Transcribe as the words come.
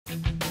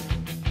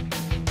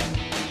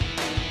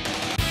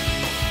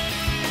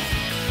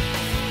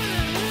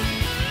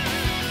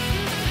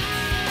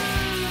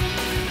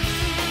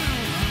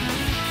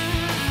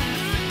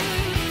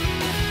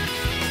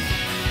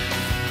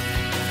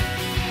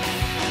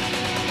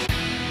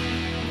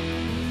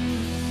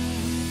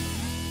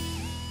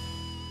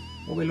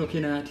What we're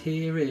looking at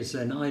here is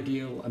an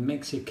Ideal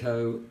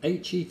Mexico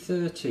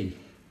HE30.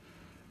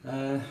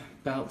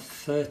 About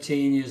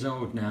 13 years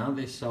old now,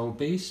 this old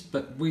beast,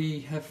 but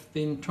we have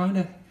been trying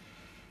to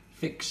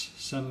fix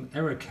some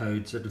error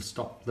codes that have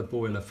stopped the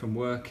boiler from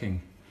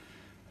working.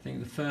 I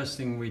think the first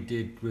thing we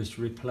did was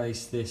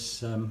replace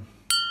this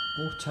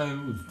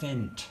auto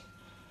vent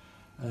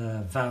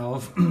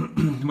valve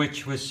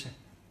which was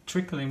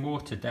trickling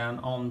water down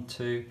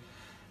onto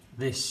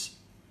this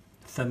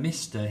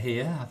thermistor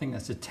here. I think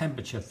that's a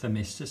temperature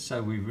thermistor,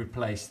 so we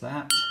replaced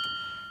that.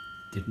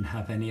 Didn't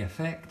have any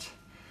effect.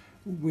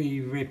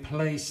 We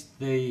replaced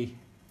the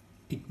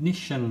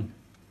ignition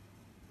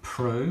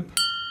probe,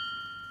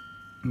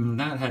 and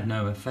that had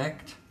no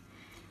effect.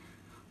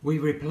 We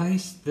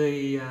replaced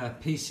the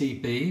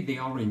PCB, the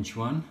orange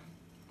one.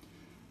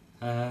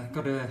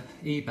 Got a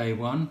eBay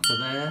one for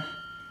there.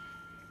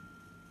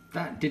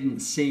 That didn't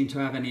seem to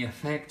have any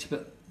effect,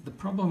 but the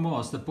problem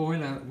was the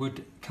boiler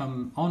would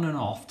come on and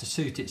off to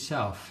suit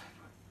itself.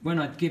 When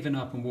I'd given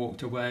up and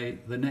walked away,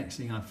 the next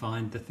thing I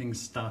find, the thing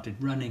started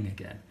running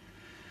again.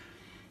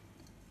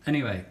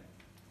 Anyway,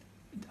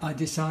 I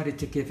decided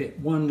to give it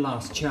one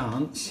last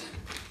chance,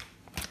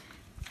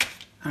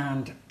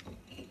 and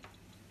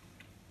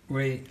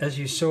as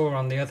you saw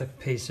on the other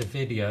piece of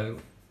video,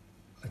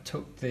 I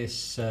took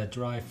this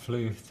dry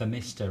flue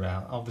thermistor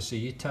out. Obviously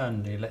you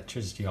turn the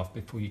electricity off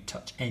before you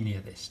touch any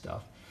of this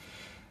stuff.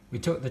 We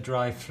took the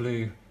dry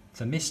flue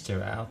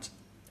thermistor out,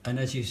 and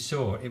as you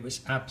saw, it was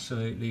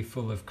absolutely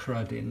full of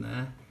crud in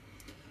there,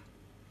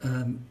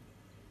 and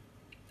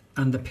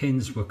the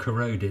pins were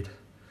corroded.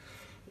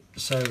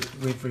 So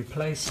we've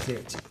replaced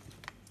it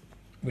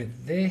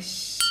with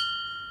this.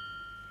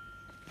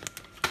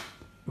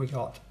 We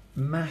got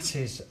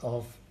masses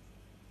of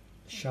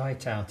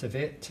shite out of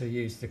it, to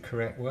use the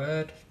correct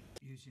word.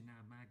 Using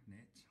our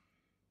magnet,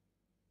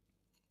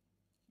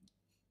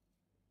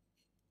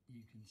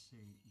 you can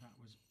see that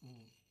was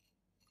all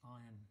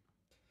iron,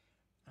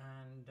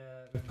 and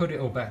we put it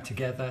all back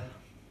together,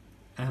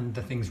 and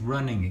the thing's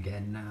running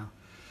again now.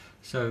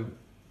 So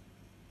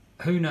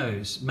who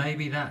knows,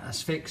 maybe that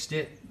has fixed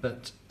it,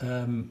 but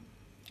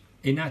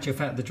in actual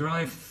fact the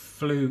dry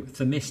flue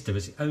thermistor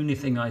was the only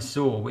thing I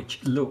saw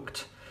which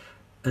looked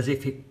as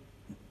if it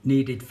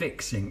needed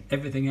fixing.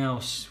 Everything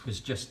else was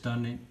just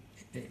done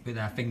with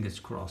our fingers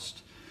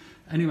crossed.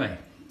 Anyway,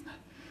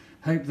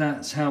 hope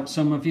that's helped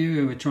some of you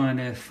who are trying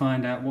to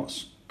find out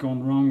what's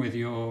gone wrong with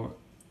your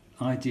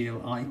Ideal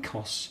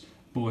Icos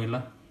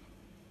boiler.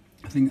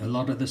 I think a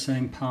lot of the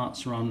same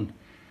parts are on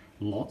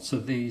lots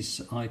of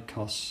these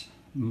Icos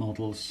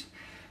models.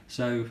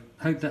 So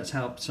hope that's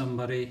helped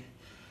somebody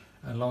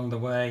along the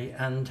way,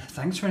 and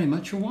thanks very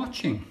much for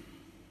watching.